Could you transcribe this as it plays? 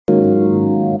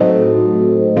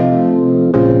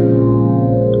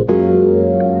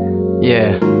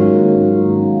Yeah,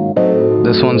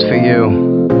 this one's for you.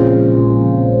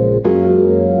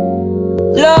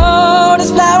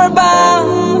 Lotus flower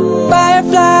bound,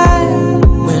 firefly.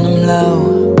 When I'm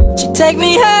low, she take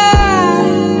me high.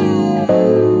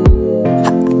 I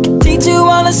can teach you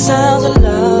all the sounds of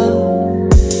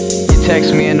love. You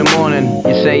text me in the morning,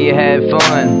 you say you had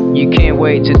fun. You can't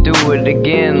wait to do it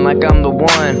again like I'm the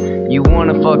one. You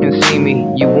wanna fucking see me,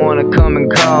 you wanna come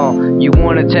and call. You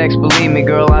wanna text, believe me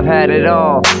girl, I've had it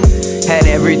all. Had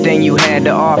everything you had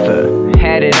to offer,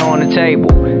 had it on the table.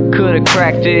 Could've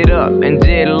cracked it up and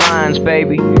did lines,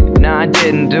 baby. Nah, I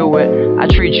didn't do it. I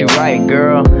treat you right,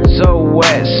 girl. So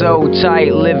wet, so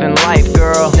tight, living life,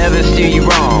 girl. Never steer you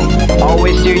wrong,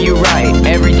 always steer you right.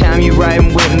 Every time you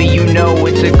riding with me, you know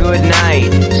it's a good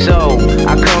night. So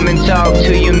I come and talk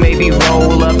to you, maybe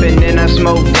roll up, and then I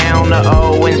smoke down the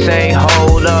O and say,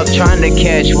 hold up, trying to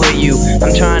catch with you.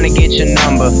 I'm trying to get your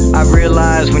number. I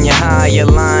realize when you're high, your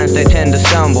lines, they tend to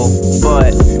stumble.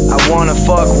 But I wanna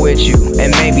fuck with you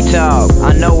and maybe talk.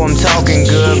 I know I'm talking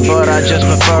good, but I just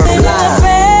prefer to walk.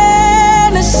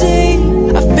 Fantasy,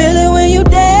 I feel it when you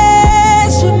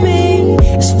dance with me.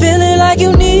 It's feeling like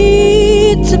you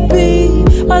need to be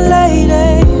my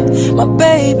lady, my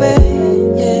baby,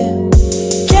 yeah.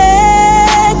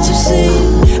 Can't you see,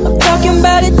 I'm talking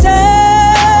about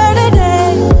eternity.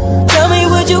 Tell me,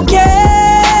 would you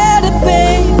care to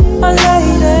be my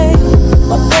lady,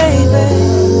 my baby?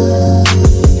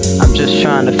 Just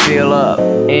trying to feel up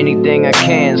anything I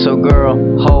can, so girl,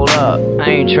 hold up. I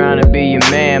ain't trying to be your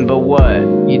man, but what?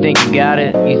 You think you got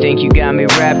it? You think you got me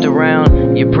wrapped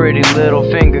around your pretty little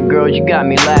finger, girl? You got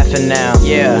me laughing now.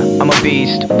 Yeah, I'm a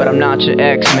beast, but I'm not your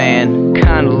ex-man.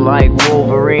 Kinda like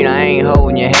Wolverine, I ain't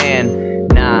holding your hand.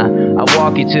 Nah, I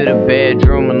walk you to the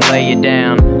bedroom and lay you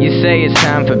down. You say it's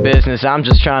time for business, I'm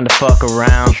just trying to fuck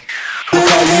around.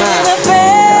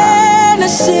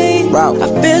 Fantasy, I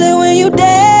feel it when you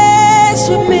dance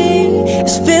with me.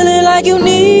 It's feeling like you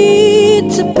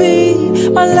need to be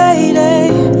my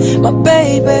lady, my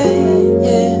baby,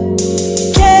 yeah.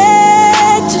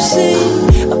 Can't you see,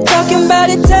 I'm talking about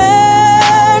eternity.